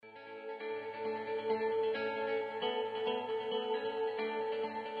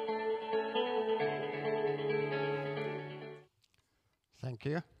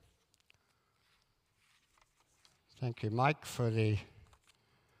Thank you. Thank you, Mike, for the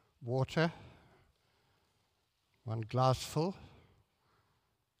water. One glass full,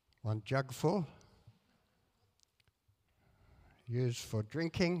 one jug full, used for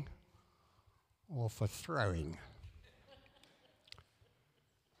drinking or for throwing.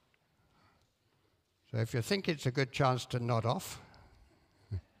 So if you think it's a good chance to nod off,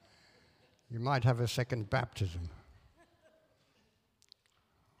 you might have a second baptism.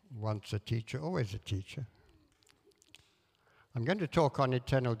 Once a teacher, always a teacher. I'm going to talk on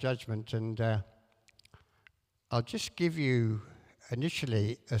eternal judgment, and I'll just give you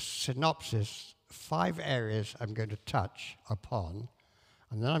initially a synopsis, 5 areas I'm going to touch upon,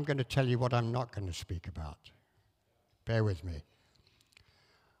 and then I'm going to tell you what I'm not going to speak about. Bear with me.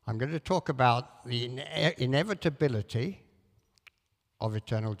 I'm going to talk about the inevitability of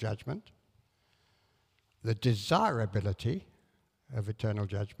eternal judgment, the desirability of eternal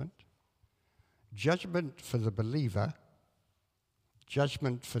judgment, judgment for the believer,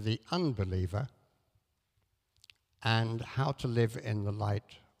 judgment for the unbeliever, and how to live in the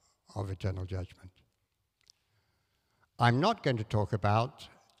light of eternal judgment. I'm not going to talk about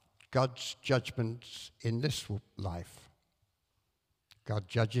God's judgments in this life. God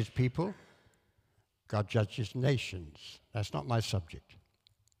judges people, God judges nations. That's not my subject.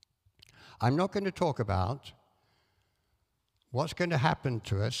 I'm not going to talk about what's going to happen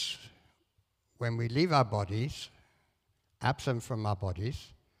to us when we leave our bodies, absent from our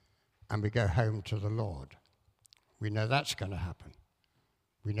bodies, and we go home to the Lord. We know that's going to happen.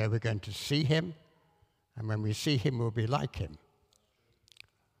 We know we're going to see him, and when we see him, we'll be like him.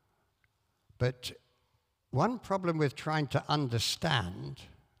 But one problem with trying to understand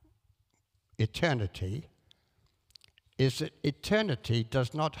eternity is that eternity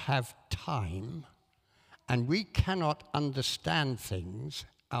does not have time, and we cannot understand things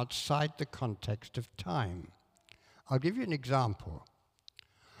outside the context of time. I'll give you an example.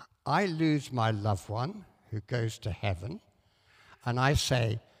 I lose my loved one who goes to heaven, and I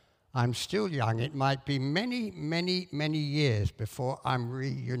say, I'm still young. It might be many, many, many years before I'm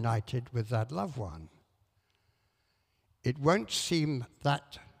reunited with that loved one. It won't seem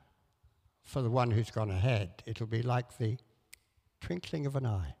that for the one who's gone ahead. It'll be like the twinkling of an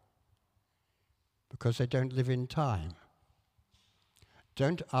eye, because they don't live in time.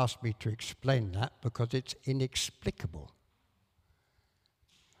 Don't ask me to explain that, because it's inexplicable.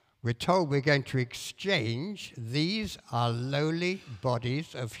 We're told we're going to exchange these, our lowly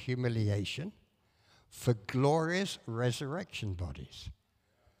bodies of humiliation, for glorious resurrection bodies.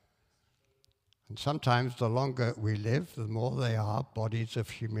 And sometimes the longer we live, the more they are bodies of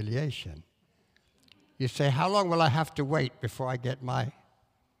humiliation. You say, how long will I have to wait before I get my...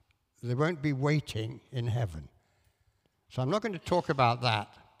 There won't be waiting in heaven. So I'm not going to talk about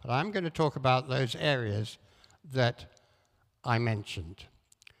that, but I'm going to talk about those areas that I mentioned.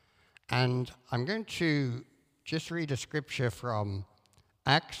 And I'm going to just read a scripture from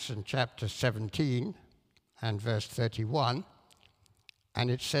Acts in chapter 17 and verse 31,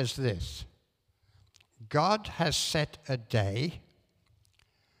 and it says this: God has set a day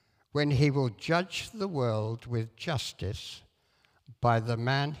when he will judge the world with justice by the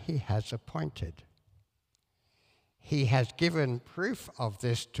man he has appointed. He has given proof of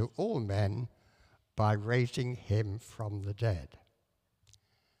this to all men by raising him from the dead.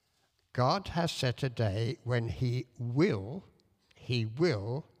 God has set a day when he will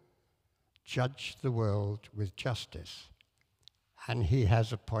judge the world with justice, and he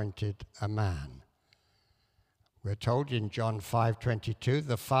has appointed a man. We're told in John 5:22,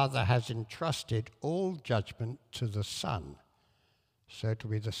 the Father has entrusted all judgment to the Son. So it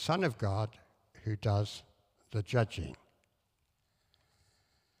will be the Son of God who does the judging.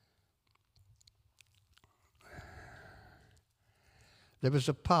 There was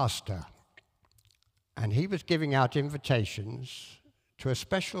a pastor, and he was giving out invitations to a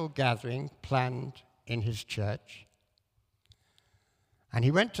special gathering planned in his church. And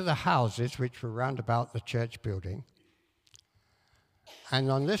he went to the houses which were round about the church building. And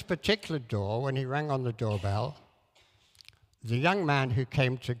on this particular door, when he rang on the doorbell, the young man who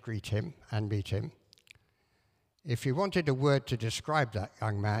came to greet him and meet him, if you wanted a word to describe that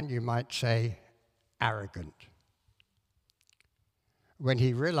young man, you might say arrogant. When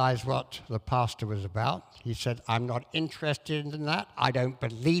he realized what the pastor was about, he said, I'm not interested in that. I don't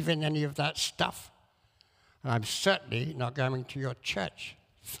believe in any of that stuff. And I'm certainly not going to your church.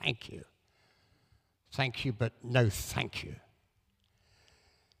 Thank you. Thank you, but no thank you.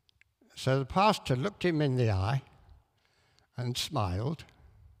 So the pastor looked him in the eye and smiled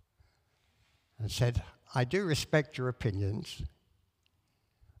and said, I do respect your opinions,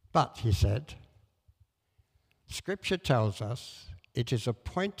 But, he said, Scripture tells us it is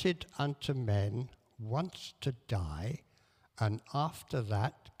appointed unto men once to die, and after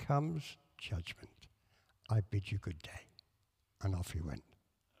that comes judgment. I bid you good day. And off he went.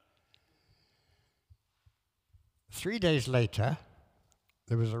 3 days later,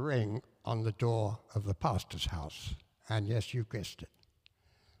 there was a ring on the door of the pastor's house. And yes, you guessed it.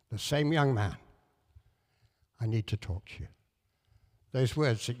 The same young man. I need to talk to you. Those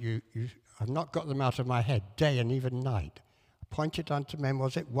words that I've not got them out of my head, day and even night. Appointed unto men,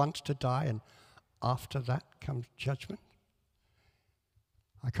 was it, once to die, and after that comes judgment?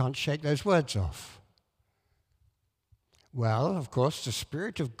 I can't shake those words off. Well, of course, the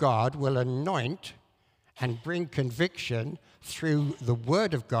Spirit of God will anoint and bring conviction through the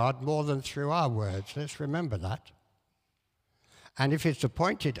Word of God more than through our words. Let's remember that. And if it's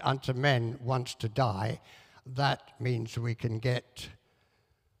appointed unto men once to die, that means we can get,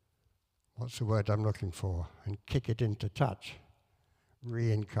 what's the word I'm looking for, and kick it into touch.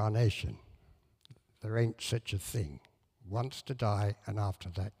 Reincarnation. There ain't such a thing. Once to die, and after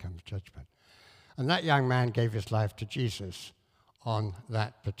that comes judgment. And that young man gave his life to Jesus on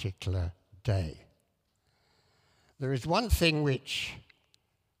that particular day. There is one thing which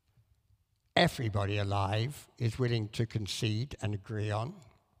everybody alive is willing to concede and agree on,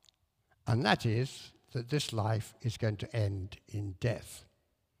 and that is that this life is going to end in death.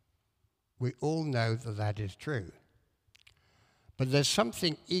 We all know that that is true. But there's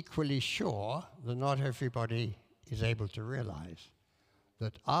something equally sure that not everybody is able to realize,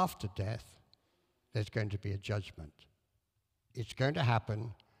 that after death, there's going to be a judgment. It's going to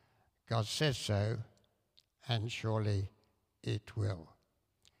happen. God says so, and surely it will.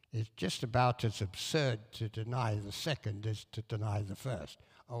 It's just about as absurd to deny the second as to deny the first.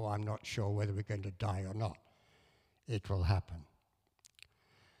 Oh, I'm not sure whether we're going to die or not. It will happen.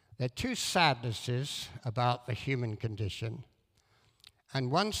 There are two sadnesses about the human condition, and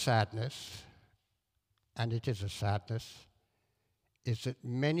one sadness, and it is a sadness, is that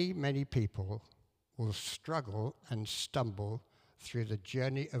many, many people will struggle and stumble through the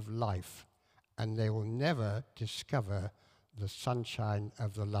journey of life, and they will never discover the sunshine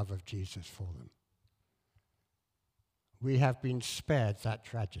of the love of Jesus for them. We have been spared that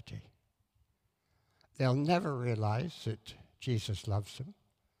tragedy. They'll never realize that Jesus loves them,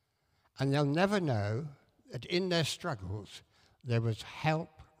 and they'll never know that in their struggles there was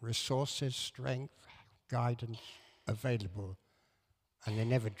help, resources, strength, guidance available, and they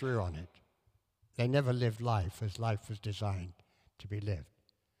never drew on it. They never lived life as life was designed to be lived.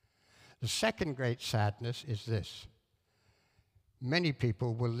 The second great sadness is this. Many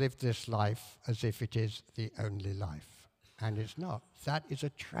people will live this life as if it is the only life, and it's not. That is a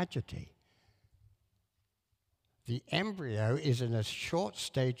tragedy. The embryo is in a short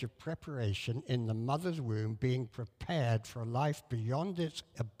stage of preparation in the mother's womb, being prepared for a life beyond its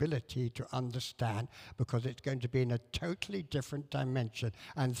ability to understand, because it's going to be in a totally different dimension.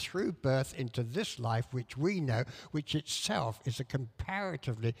 And through birth into this life, which we know, which itself is a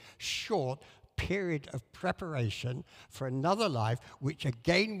comparatively short period of preparation for another life, which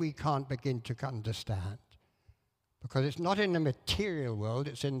again we can't begin to understand. Because it's not in the material world,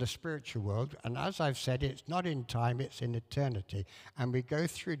 it's in the spiritual world. And as I've said, it's not in time, it's in eternity. And we go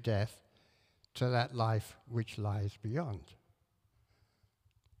through death to that life which lies beyond.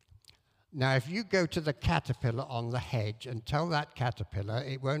 Now, if you go to the caterpillar on the hedge and tell that caterpillar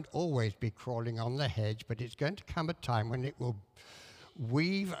it won't always be crawling on the hedge, but it's going to come a time when it will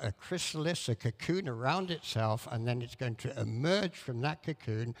weave a chrysalis, a cocoon around itself, and then it's going to emerge from that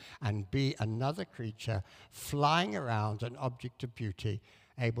cocoon and be another creature flying around, an object of beauty,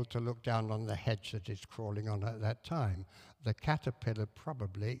 able to look down on the hedge that it's crawling on at that time. The caterpillar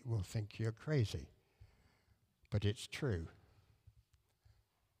probably will think you're crazy, but it's true.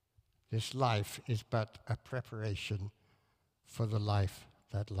 This life is but a preparation for the life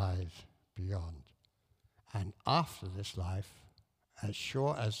that lies beyond. And after this life, as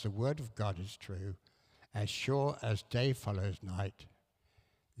sure as the Word of God is true, as sure as day follows night,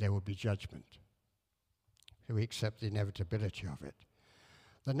 there will be judgment. So we accept the inevitability of it.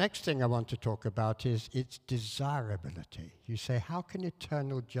 The next thing I want to talk about is its desirability. You say, how can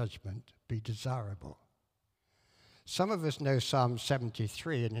eternal judgment be desirable? Some of us know Psalm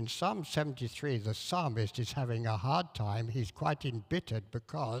 73, and in Psalm 73, the psalmist is having a hard time. He's quite embittered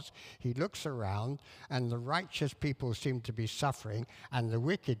because he looks around and the righteous people seem to be suffering and the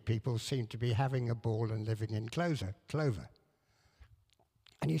wicked people seem to be having a ball and living in clover.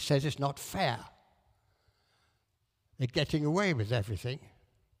 And he says it's not fair. They're getting away with everything.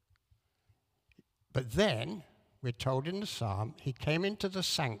 But then we're told in the psalm, he came into the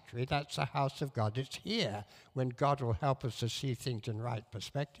sanctuary, that's the house of God. It's here when God will help us to see things in right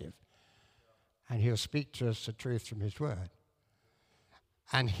perspective. And he'll speak to us the truth from his word.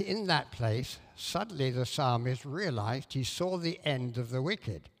 And in that place, suddenly the psalmist realized he saw the end of the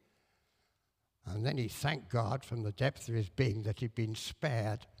wicked. And then he thanked God from the depth of his being that he'd been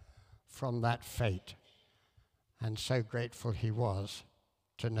spared from that fate. And so grateful he was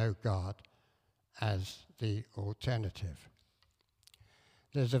to know God as the alternative.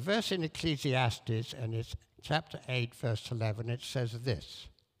 There's a verse in Ecclesiastes, and it's chapter 8, verse 11. It says this: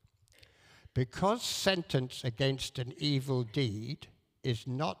 because sentence against an evil deed is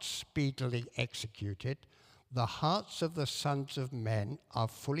not speedily executed, the hearts of the sons of men are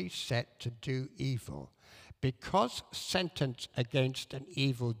fully set to do evil. Because sentence against an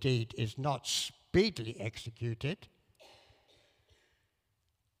evil deed is not speedily executed,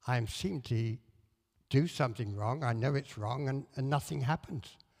 I seem to do something wrong, I know it's wrong, and nothing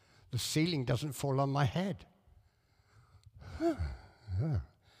happens. The ceiling doesn't fall on my head.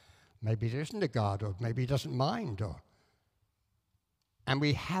 Maybe there isn't a God, or maybe he doesn't mind, and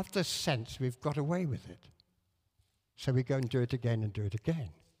we have the sense we've got away with it. So we go and do it again and do it again.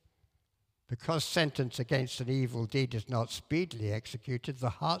 Because sentence against an evil deed is not speedily executed, the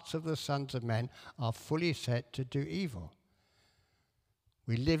hearts of the sons of men are fully set to do evil.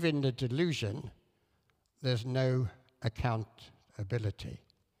 We live in the delusion there's no accountability.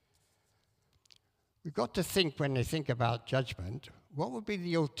 We've got to think, when they think about judgment, what would be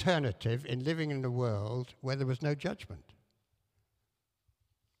the alternative in living in a world where there was no judgment?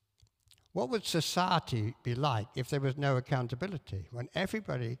 What would society be like if there was no accountability, when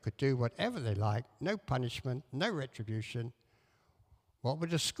everybody could do whatever they like, no punishment, no retribution? What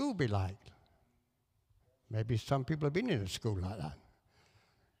would a school be like? Maybe some people have been in a school like that.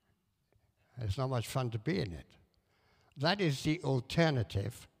 It's not much fun to be in it. That is the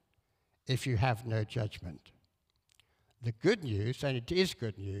alternative if you have no judgment. The good news, and it is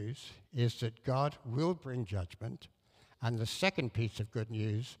good news, is that God will bring judgment. And the second piece of good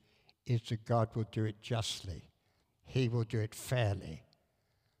news is that God will do it justly. He will do it fairly.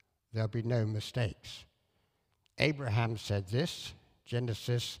 There'll be no mistakes. Abraham said this,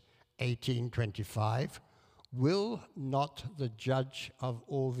 Genesis 18:25, will not the judge of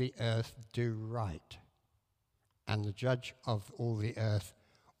all the earth do right? And the judge of all the earth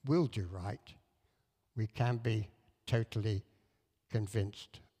will do right. We can be totally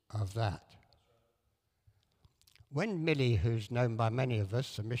convinced of that. When Millie, who's known by many of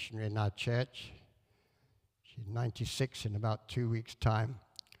us, a missionary in our church, she's 96 in about 2 weeks' time,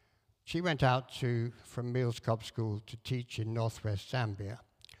 she went out from Mills Cobb School to teach in northwest Zambia.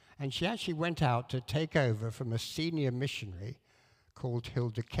 And she actually went out to take over from a senior missionary called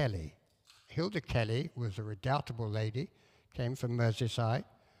Hilda Kelly. Hilda Kelly was a redoubtable lady, came from Merseyside.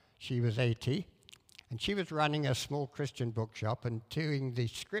 She was 80, and she was running a small Christian bookshop and doing the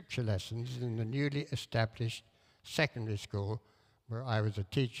scripture lessons in the newly established secondary school where I was a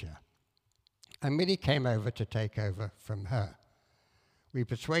teacher. And Millie came over to take over from her. We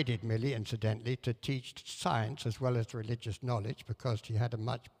persuaded Millie, incidentally, to teach science as well as religious knowledge because she had a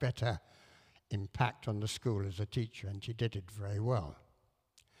much better impact on the school as a teacher, and she did it very well.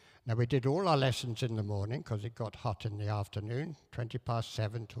 Now, we did all our lessons in the morning because it got hot in the afternoon,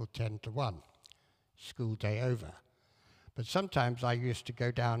 7:20 till 1:50. School day over. But sometimes I used to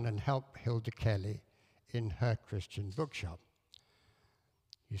go down and help Hilda Kelly in her Christian bookshop.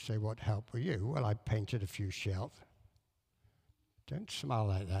 You say, what help were you? Well, I painted a few shelves. Don't smile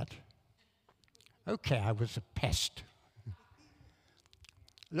like that. Okay, I was a pest.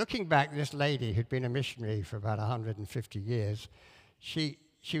 Looking back, this lady who'd been a missionary for about 150 years, she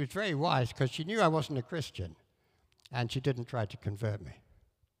was very wise because she knew I wasn't a Christian, and she didn't try to convert me.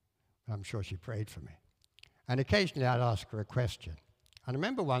 I'm sure she prayed for me. And occasionally I'd ask her a question. And I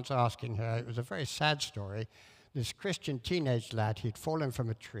remember once asking her, it was a very sad story, this Christian teenage lad, he'd fallen from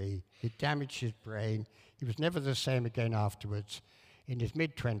a tree, he'd damaged his brain, he was never the same again afterwards. In his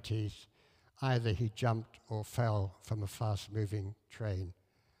mid-20s, either he jumped or fell from a fast-moving train,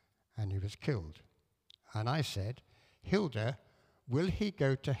 and he was killed. And I said, Hilda, will he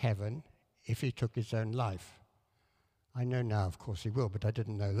go to heaven if he took his own life? I know now, of course he will, but I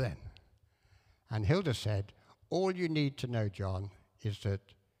didn't know then. And Hilda said, all you need to know, John, is that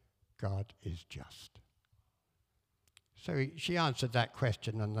God is just. So she answered that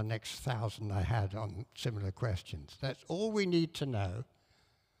question and the next 1,000 I had on similar questions. That's all we need to know,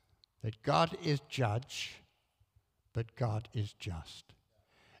 that God is judge, but God is just.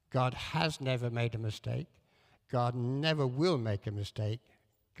 God has never made a mistake. God never will make a mistake.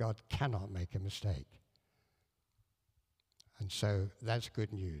 God cannot make a mistake. And so that's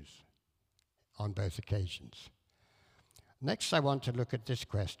good news on both occasions. Next, I want to look at this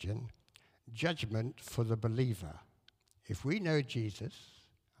question, judgment for the believer. If we know Jesus,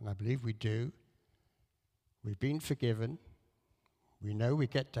 and I believe we do, we've been forgiven. We know we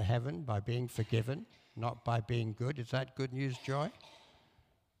get to heaven by being forgiven, not by being good. Is that good news, Joy?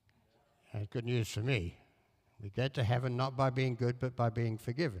 That's good news for me. We get to heaven not by being good, but by being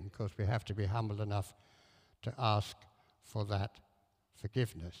forgiven, because we have to be humble enough to ask for that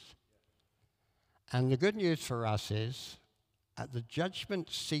forgiveness. And the good news for us is, at the judgment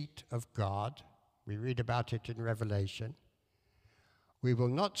seat of God, we read about it in Revelation, we will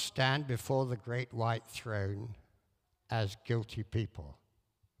not stand before the great white throne as guilty people.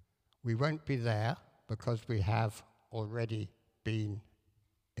 We won't be there because we have already been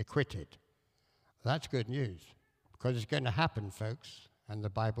acquitted. That's good news, because it's going to happen, folks, and the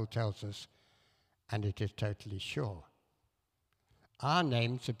Bible tells us, and it is totally sure. Our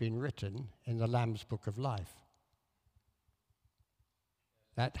names have been written in the Lamb's Book of Life.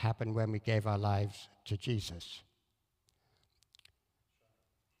 That happened when we gave our lives to Jesus.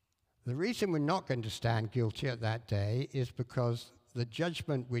 The reason we're not going to stand guilty at that day is because the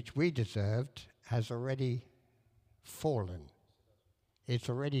judgment which we deserved has already fallen. It's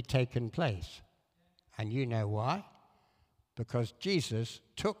already taken place. And you know why? Because Jesus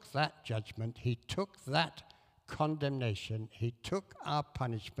took that judgment, he took that condemnation, he took our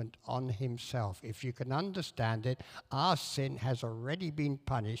punishment on himself. If you can understand it, our sin has already been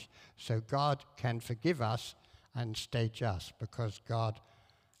punished, so God can forgive us and stay just, because God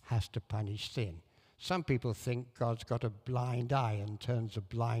has to punish sin. Some people think God's got a blind eye and turns a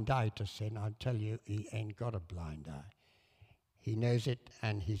blind eye to sin. I tell you, he ain't got a blind eye. He knows it,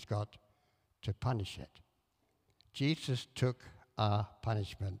 and he's got to punish it. Jesus took our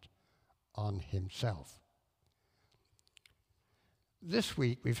punishment on himself. This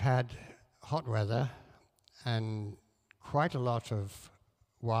week we've had hot weather and quite a lot of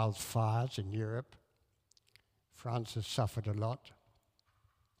wildfires in Europe. France has suffered a lot.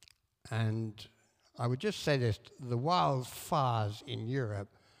 And I would just say this, the wildfires in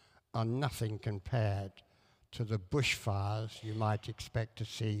Europe are nothing compared to the bushfires you might expect to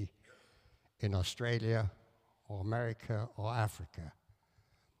see in Australia or America or Africa.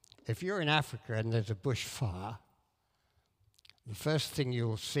 If you're in Africa and there's a bushfire, the first thing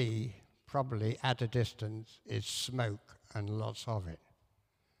you'll see, probably at a distance, is smoke and lots of it.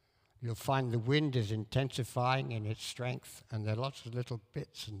 You'll find the wind is intensifying in its strength, and there are lots of little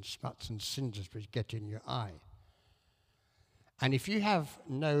bits and sputs and cinders which get in your eye. And if you have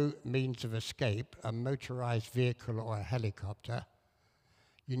no means of escape, a motorized vehicle or a helicopter,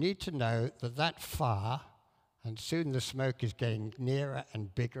 you need to know that that fire, and soon the smoke is getting nearer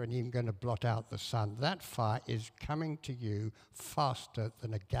and bigger and even going to blot out the sun, that fire is coming to you faster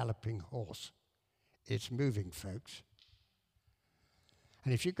than a galloping horse. It's moving, folks.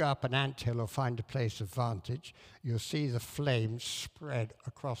 And if you go up an anthill or find a place of vantage, you'll see the flames spread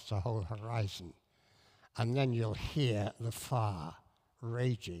across the whole horizon. And then you'll hear the fire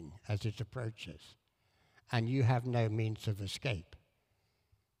raging as it approaches. And you have no means of escape.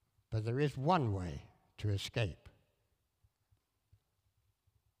 But there is one way to escape.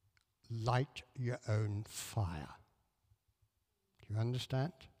 Light your own fire. Do you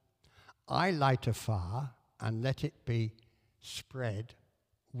understand? I light a fire and let it be spread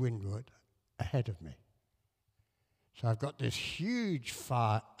windward ahead of me. So I've got this huge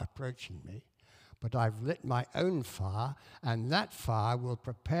fire approaching me, but I've lit my own fire, and that fire will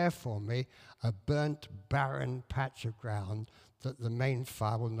prepare for me a burnt, barren patch of ground that the main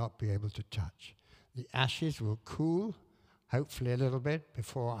fire will not be able to touch. The ashes will cool, hopefully a little bit,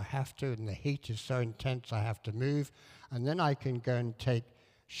 before I have to, and the heat is so intense I have to move, and then I can go and take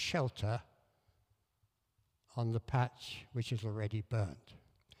shelter on the patch which is already burnt.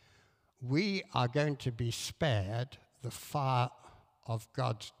 We are going to be spared the fire of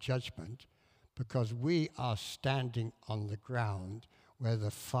God's judgment because we are standing on the ground where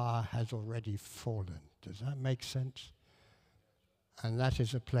the fire has already fallen. Does that make sense? And that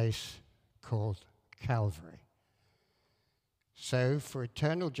is a place called Calvary. So for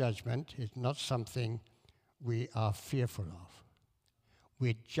eternal judgment is not something we are fearful of.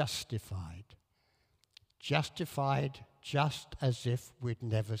 We're justified. Justified just as if we'd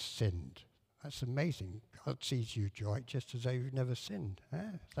never sinned. That's amazing. God sees you, Joy, just as though you've never sinned.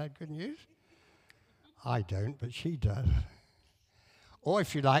 Is that good news? I don't, but she does. Or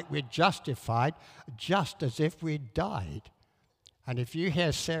if you like, we're justified just as if we'd died. And if you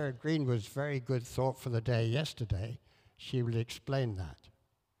hear Sarah Greenwood's very good thought for the day yesterday, she will explain that.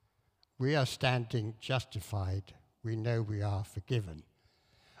 We are standing justified we know we are forgiven.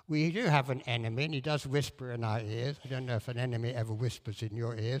 We do have an enemy, and he does whisper in our ears. I don't know if an enemy ever whispers in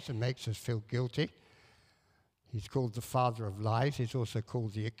your ears and makes us feel guilty. He's called the father of lies. He's also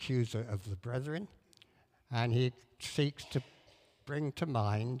called the accuser of the brethren. And he seeks to bring to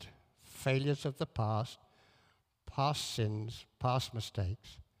mind failures of the past sins, past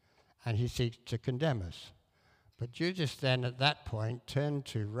mistakes, and he seeks to condemn us. But Judas then at that point turned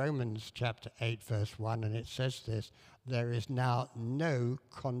to Romans chapter 8 verse 1, and it says this: there is now no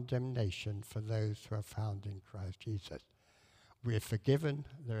condemnation for those who are found in Christ Jesus. We are forgiven,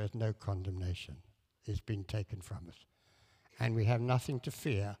 there is no condemnation. It's been taken from us. And we have nothing to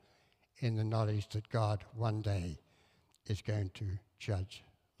fear in the knowledge that God one day is going to judge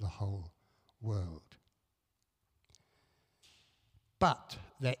the whole world. But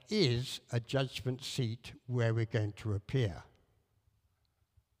there is a judgment seat where we're going to appear.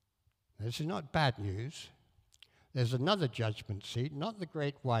 This is not bad news. There's another judgment seat, not the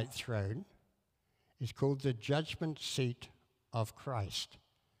great white throne. It's called the judgment seat of Christ.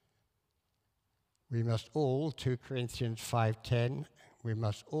 We must all, 2 Corinthians 5:10, we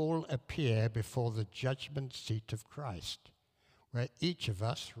must all appear before the judgment seat of Christ, where each of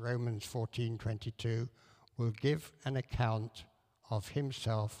us, Romans 14:22, will give an account of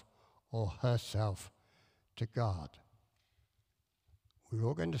himself or herself to God. We're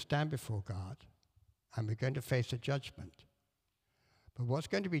all going to stand before God, and we're going to face a judgment. But what's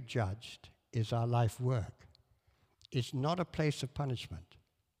going to be judged is our life work. It's not a place of punishment.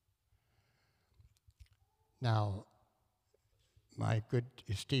 Now, my good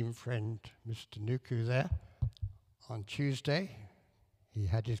esteemed friend, Mr. Nuku there, on Tuesday, he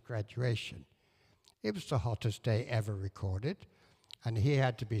had his graduation. It was the hottest day ever recorded, and he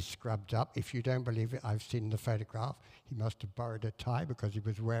had to be scrubbed up. If you don't believe it, I've seen the photograph. He must have borrowed a tie because he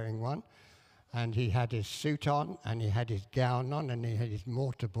was wearing one. And he had his suit on, and he had his gown on, and he had his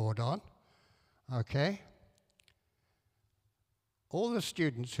mortarboard on. Okay? All the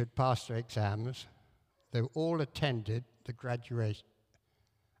students who'd passed their exams, they all attended the graduation.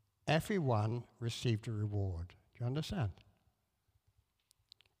 Everyone received a reward. Do you understand?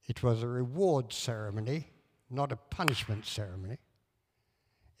 It was a reward ceremony, not a punishment ceremony.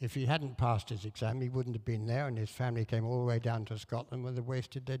 If he hadn't passed his exam, he wouldn't have been there, and his family came all the way down to Scotland where they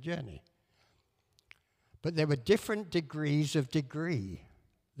wasted their journey. But there were different degrees of degree.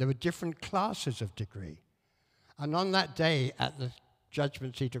 There were different classes of degree. And on that day at the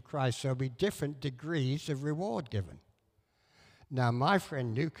judgment seat of Christ, there'll be different degrees of reward given. Now, my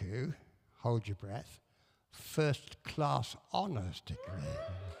friend Nuku, hold your breath, first class honors degree.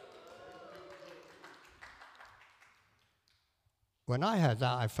 When I heard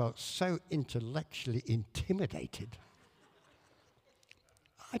that, I felt so intellectually intimidated.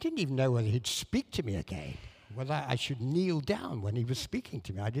 I didn't even know whether he'd speak to me again, whether I should kneel down when he was speaking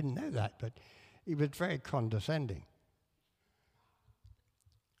to me. I didn't know that, but he was very condescending.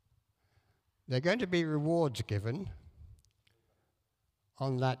 There are going to be rewards given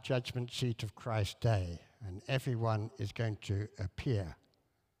on that judgment seat of Christ's day, and everyone is going to appear.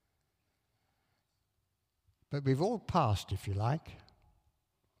 But we've all passed, if you like,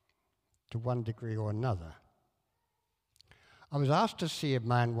 to one degree or another. I was asked to see a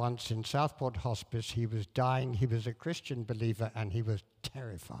man once in Southport Hospice. He was dying. He was a Christian believer, and he was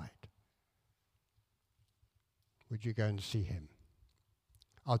terrified. Would you go and see him?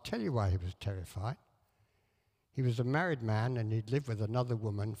 I'll tell you why he was terrified. He was a married man, and he'd lived with another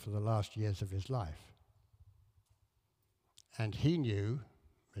woman for the last years of his life. And he knew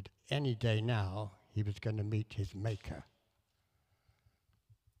that any day now he was going to meet his maker.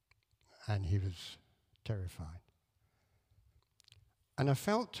 And he was terrified. And I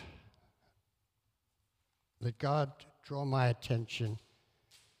felt that God drew my attention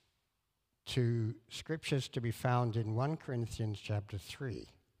to scriptures to be found in 1 Corinthians chapter 3.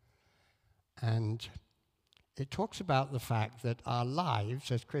 And it talks about the fact that our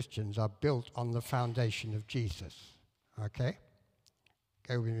lives as Christians are built on the foundation of Jesus. Okay?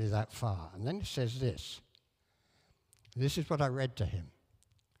 Go with me that far. And then it says this. This is what I read to him.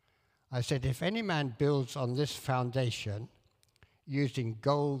 I said, if any man builds on this foundation using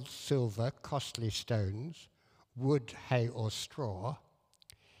gold, silver, costly stones, wood, hay, or straw,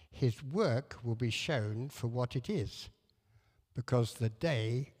 his work will be shown for what it is, because the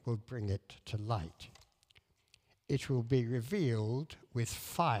day will bring it to light. It will be revealed with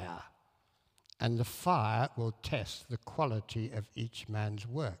fire, and the fire will test the quality of each man's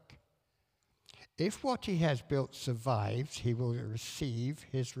work. If what he has built survives, he will receive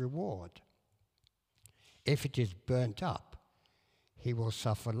his reward. If it is burnt up, he will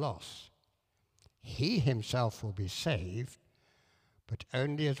suffer loss. He himself will be saved, but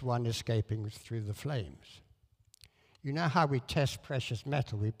only as one escaping through the flames. You know how we test precious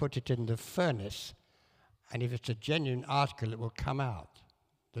metal? We put it in the furnace, and if it's a genuine article, it will come out.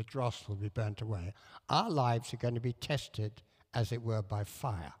 The dross will be burnt away. Our lives are going to be tested, as it were, by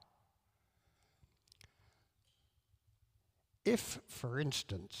fire. If, for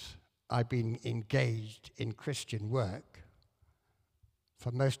instance, I've been engaged in Christian work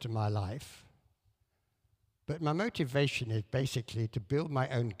for most of my life, but my motivation is basically to build my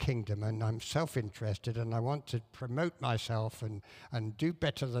own kingdom, and I'm self-interested, and I want to promote myself and do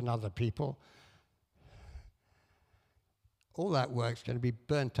better than other people, all that work's going to be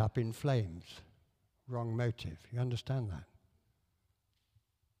burnt up in flames. Wrong motive. You understand that?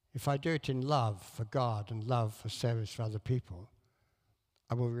 If I do it in love for God and love for service for other people,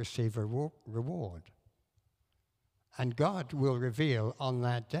 I will receive a reward. And God will reveal on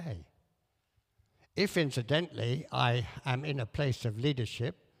that day. If, incidentally, I am in a place of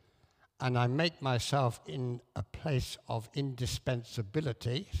leadership and I make myself in a place of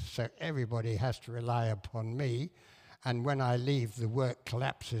indispensability, so everybody has to rely upon me, and when I leave, the work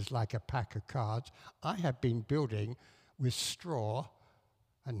collapses like a pack of cards, I have been building with straw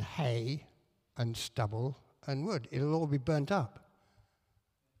and hay and stubble and wood. It'll all be burnt up.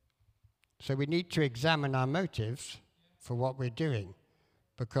 So we need to examine our motives for what we're doing,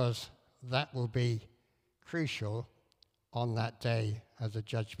 because that will be crucial on that day as a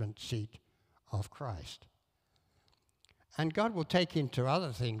judgment seat of Christ. And God will take into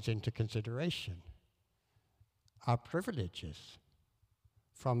other things into consideration. Our privileges.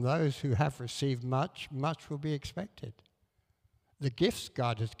 From those who have received much, much will be expected. The gifts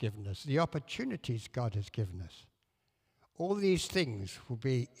God has given us, the opportunities God has given us. All these things will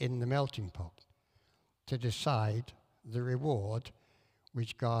be in the melting pot to decide the reward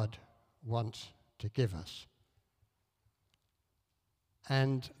which God wants to give us.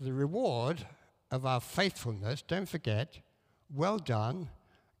 And the reward of our faithfulness, don't forget, well done,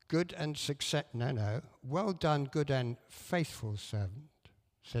 good and well done, good and faithful servant,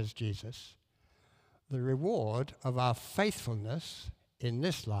 says Jesus. The reward of our faithfulness in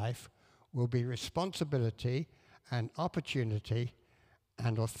this life will be responsibility and opportunity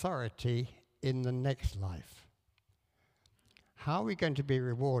and authority in the next life. How are we going to be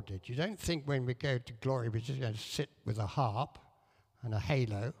rewarded? You don't think when we go to glory we're just going to sit with a harp and a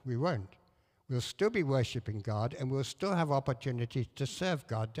halo. We won't. We'll still be worshipping God, and we'll still have opportunities to serve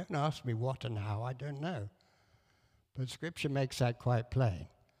God. Don't ask me what and how, I don't know. But Scripture makes that quite plain.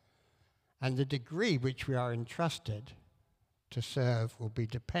 And the degree which we are entrusted to serve will be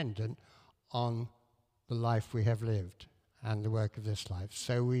dependent on the life we have lived and the work of this life.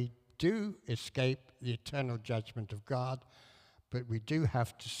 So we do escape the eternal judgment of God, but we do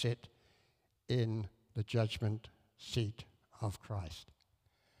have to sit in the judgment seat of Christ.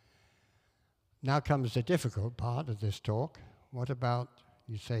 Now comes the difficult part of this talk. What about,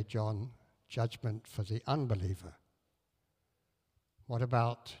 you say, John, judgment for the unbeliever? What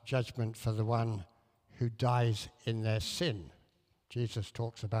about judgment for the one who dies in their sin? Jesus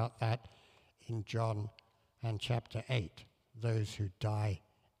talks about that in John and chapter 8, those who die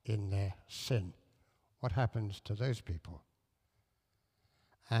in their sin. What happens to those people?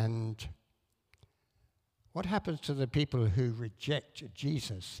 And what happens to the people who reject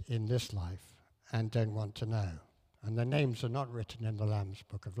Jesus in this life and don't want to know? And their names are not written in the Lamb's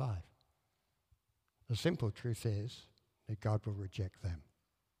Book of Life. The simple truth is that God will reject them.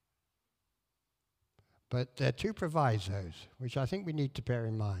 But there are two provisos, which I think we need to bear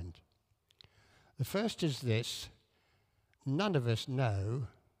in mind. The first is this: none of us know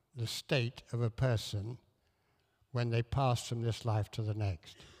the state of a person when they pass from this life to the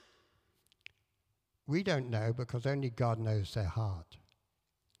next. We don't know because only God knows their heart.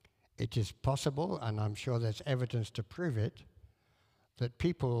 It is possible, and I'm sure there's evidence to prove it, that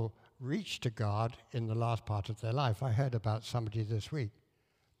people reach to God in the last part of their life. I heard about somebody this week,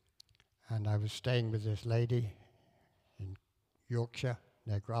 and I was staying with this lady in Yorkshire,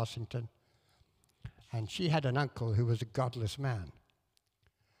 near Grassington, and she had an uncle who was a godless man.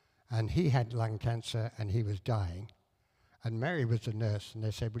 And he had lung cancer, and he was dying. And Mary was the nurse, and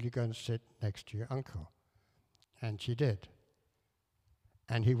they said, will you go and sit next to your uncle? And she did.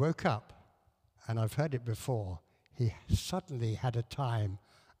 And he woke up, and I've heard it before, he suddenly had a time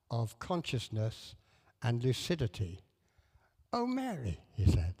of consciousness and lucidity. Oh, Mary, he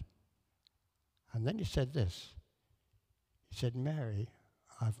said. And then he said this. He said, Mary,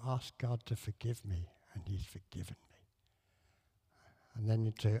 I've asked God to forgive me, and he's forgiven me. And then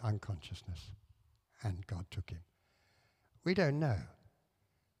into unconsciousness, and God took him. We don't know.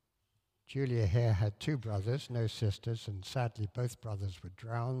 Julia here had 2 brothers, no sisters, and sadly both brothers were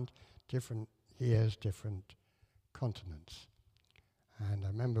drowned, different years, different continents. And I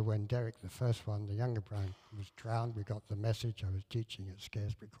remember when Derek, the first one, the younger brother, was drowned, we got the message. I was teaching at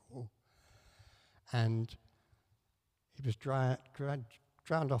Scaresbury Hall. And he was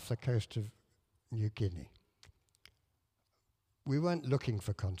drowned off the coast of New Guinea. We weren't looking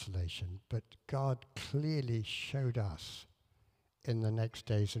for consolation, but God clearly showed us in the next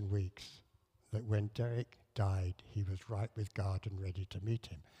days and weeks that when Derek died, he was right with God and ready to meet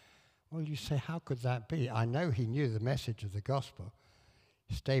him. Well, you say, how could that be? I know he knew the message of the gospel.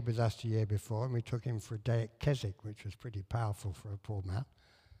 He stayed with us the year before, and we took him for a day at Keswick, which was pretty powerful for a poor man.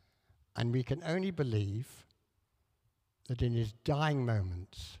 And we can only believe that in his dying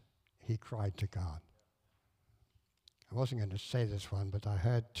moments, he cried to God. I wasn't going to say this one, but I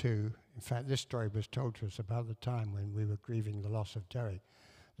heard 2. In fact, this story was told to us about the time when we were grieving the loss of Derek.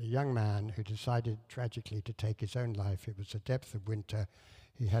 The young man who decided tragically to take his own life. It was the depth of winter.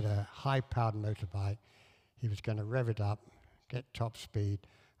 He had a high-powered motorbike. He was going to rev it up, get top speed,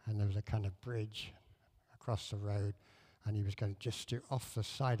 and there was a kind of bridge across the road, and he was going to just steer off the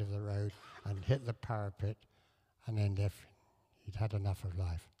side of the road and hit the parapet and end if he'd had enough of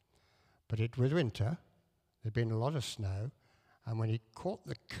life. But it was winter. There'd been a lot of snow, and when he caught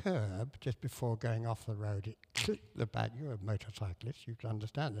the curb just before going off the road, it clipped the back. You're a motorcyclist, you can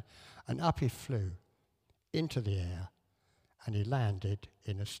understand it. And up he flew into the air, and he landed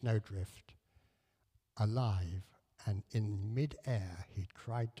in a snowdrift, alive, and in mid-air he'd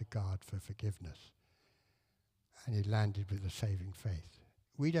cried to God for forgiveness, and he landed with a saving faith.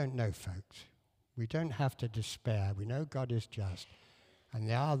 We don't know, folks. We don't have to despair. We know God is just, and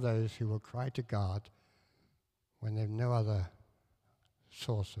there are those who will cry to God when they've no other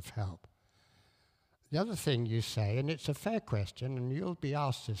source of help. The other thing you say, and it's a fair question, and you'll be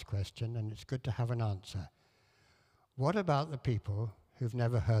asked this question, and it's good to have an answer. What about the people who've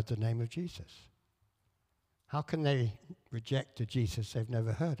never heard the name of Jesus? How can they reject a Jesus they've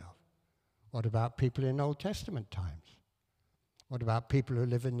never heard of? What about people in Old Testament times? What about people who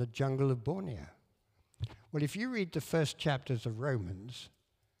live in the jungle of Borneo? Well, if you read the first chapters of Romans,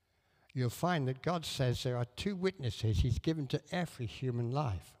 you'll find that God says there are 2 witnesses he's given to every human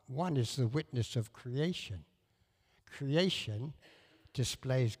life. One is the witness of creation. Creation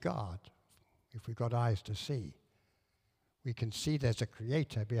displays God, if we've got eyes to see. We can see there's a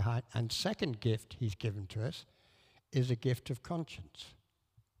creator behind. And second gift he's given to us is a gift of conscience.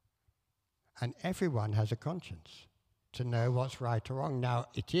 And everyone has a conscience to know what's right or wrong. Now,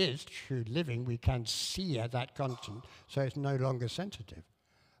 it is through living we can sear that conscience, so it's no longer sensitive.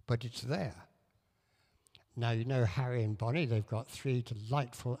 But it's there. Now, you know Harry and Bonnie, they've got 3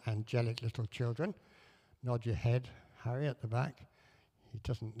 delightful, angelic little children. Nod your head, Harry, at the back. He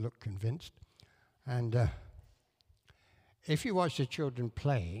doesn't look convinced. And if you watch the children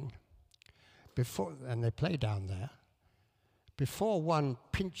playing, and they play down there, before one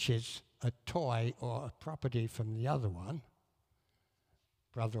pinches a toy or a property from the other one,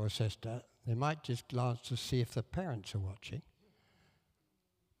 brother or sister, they might just glance to see if the parents are watching.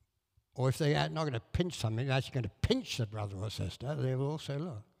 Or if they're not going to pinch something, they're actually going to pinch the brother or sister, they will also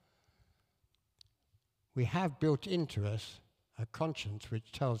look. We have built into us a conscience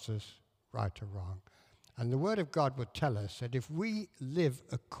which tells us right or wrong. And the Word of God would tell us that if we live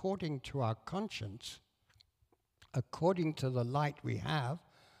according to our conscience, according to the light we have,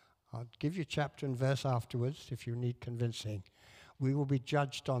 I'll give you chapter and verse afterwards if you need convincing, we will be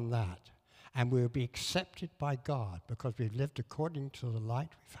judged on that. And we will be accepted by God because we've lived according to the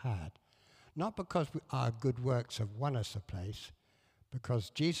light we've had. Not because our good works have won us a place, because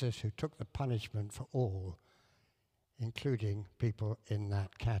Jesus, who took the punishment for all, including people in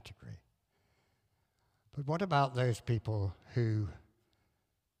that category. But what about those people who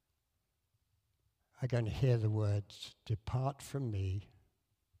are going to hear the words, "Depart from me,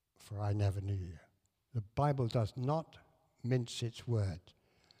 for I never knew you"? The Bible does not mince its words.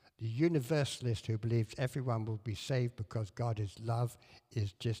 The universalist who believes everyone will be saved because God is love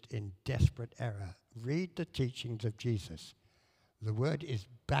is just in desperate error. Read the teachings of Jesus. The word is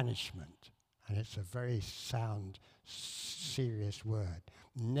banishment, and it's a very sound, serious word.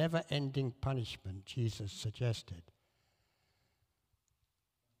 Never-ending punishment, Jesus suggested.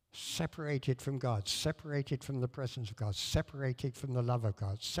 Separated from God, separated from the presence of God, separated from the love of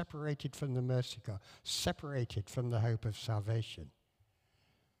God, separated from the mercy of God, separated from the hope of salvation.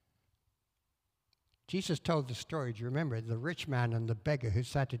 Jesus told the story, do you remember it? The rich man and the beggar who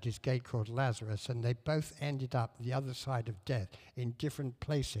sat at his gate called Lazarus, and they both ended up the other side of death in different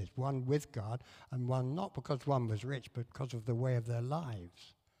places, one with God and one not because one was rich, but because of the way of their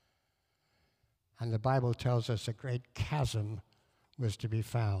lives. And the Bible tells us a great chasm was to be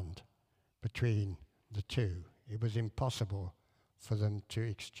found between the two. It was impossible for them to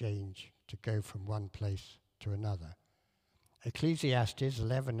exchange, to go from one place to another. Ecclesiastes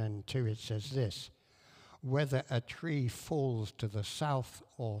 11:2, it says this: whether a tree falls to the south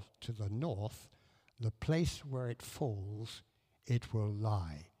or to the north, the place where it falls, it will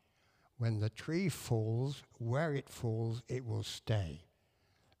lie. When the tree falls, where it falls, it will stay.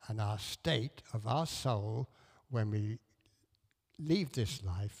 And our state of our soul, when we leave this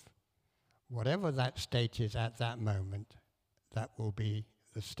life, whatever that state is at that moment, that will be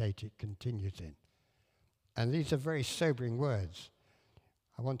the state it continues in. And these are very sobering words.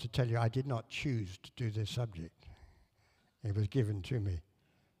 I want to tell you, I did not choose to do this subject. It was given to me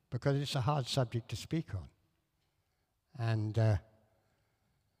because it's a hard subject to speak on. And to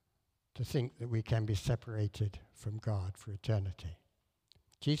think that we can be separated from God for eternity.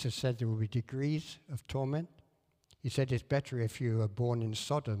 Jesus said there will be degrees of torment. He said it's better if you are born in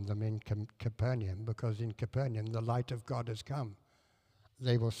Sodom than in Capernaum, because in Capernaum the light of God has come.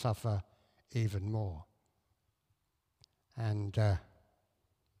 They will suffer even more. And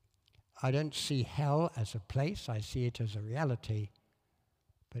I don't see hell as a place, I see it as a reality,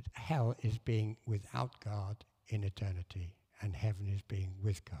 but hell is being without God in eternity, and heaven is being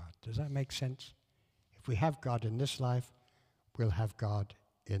with God. Does that make sense? If we have God in this life, we'll have God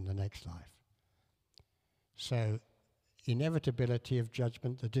in the next life. So, inevitability of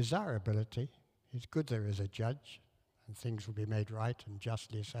judgment, the desirability, it's good there is a judge, and things will be made right and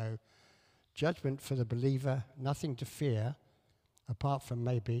justly so. Judgment for the believer, nothing to fear, apart from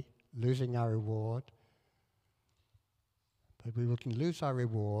maybe losing our reward. But we can lose our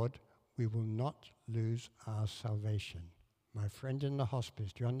reward, we will not lose our salvation. My friend in the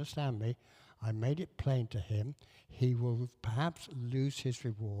hospice, do you understand me? I made it plain to him. He will perhaps lose his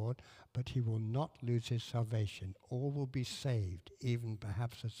reward, but he will not lose his salvation. All will be saved, even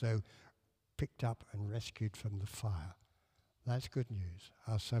perhaps as though picked up and rescued from the fire. That's good news.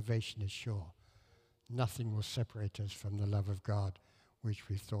 Our salvation is sure. Nothing will separate us from the love of God, which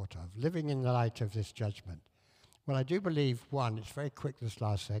we thought of. Living in the light of this judgment. Well, I do believe, one, it's very quick, this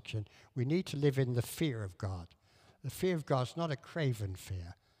last section, we need to live in the fear of God. The fear of God is not a craven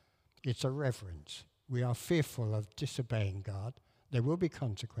fear. It's a reverence. We are fearful of disobeying God. There will be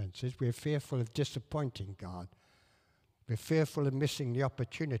consequences. We're fearful of disappointing God. We're fearful of missing the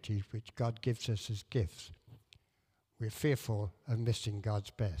opportunities which God gives us as gifts. We're fearful of missing God's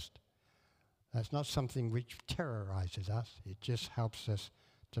best. That's not something which terrorizes us. It just helps us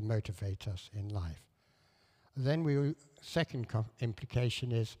to motivate us in life. Then second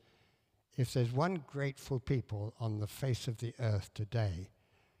implication is, if there's one grateful people on the face of the earth today,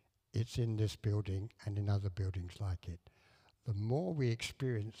 it's in this building and in other buildings like it. The more we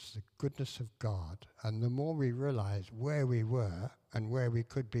experience the goodness of God, and the more we realize where we were and where we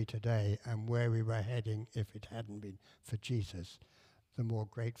could be today and where we were heading if it hadn't been for Jesus, the more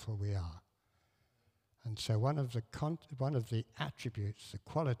grateful we are. And so one of the attributes, the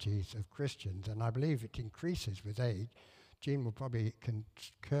qualities of Christians, and I believe it increases with age, Jean will probably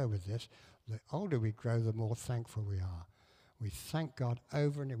concur with this, the older we grow, the more thankful we are. We thank God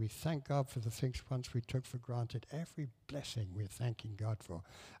over and we thank God for the things once we took for granted. Every blessing we're thanking God for.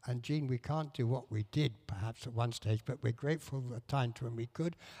 And Jean, we can't do what we did perhaps at one stage, but we're grateful for the time when we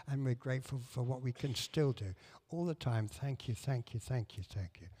could, and we're grateful for what we can still do. All the time, thank you, thank you, thank you,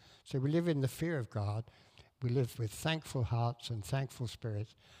 thank you. So we live in the fear of God. We live with thankful hearts and thankful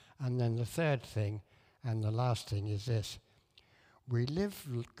spirits. And then the third thing, and the last thing, is this. We live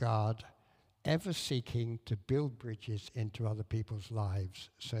with God ever seeking to build bridges into other people's lives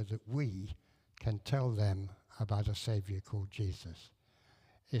so that we can tell them about a Savior called Jesus.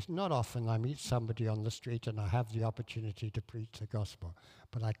 It's not often I meet somebody on the street and I have the opportunity to preach the gospel,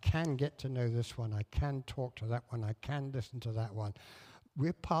 but I can get to know this one, I can talk to that one, I can listen to that one.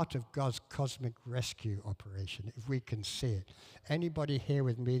 We're part of God's cosmic rescue operation, if we can see it. Anybody here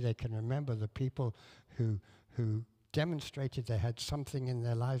with me, they can remember the people who demonstrated they had something in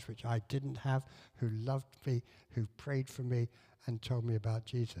their lives which I didn't have, who loved me, who prayed for me, and told me about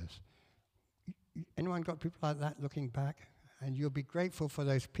Jesus. Anyone got people like that looking back? And you'll be grateful for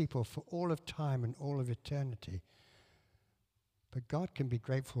those people for all of time and all of eternity. But God can be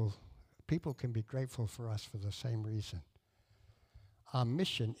grateful, people can be grateful for us for the same reason. Our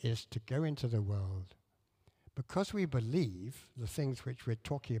mission is to go into the world. Because we believe the things which we're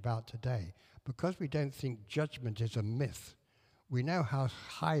talking about today, because we don't think judgment is a myth, we know how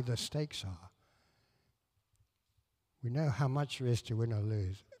high the stakes are. We know how much there is to win or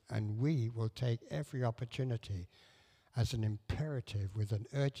lose, and we will take every opportunity. as an imperative with an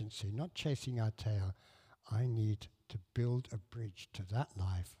urgency, not chasing our tail. I need to build a bridge to that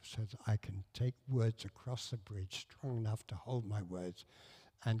life so that I can take words across the bridge strong enough to hold my words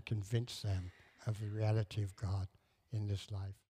and convince them of the reality of God in this life.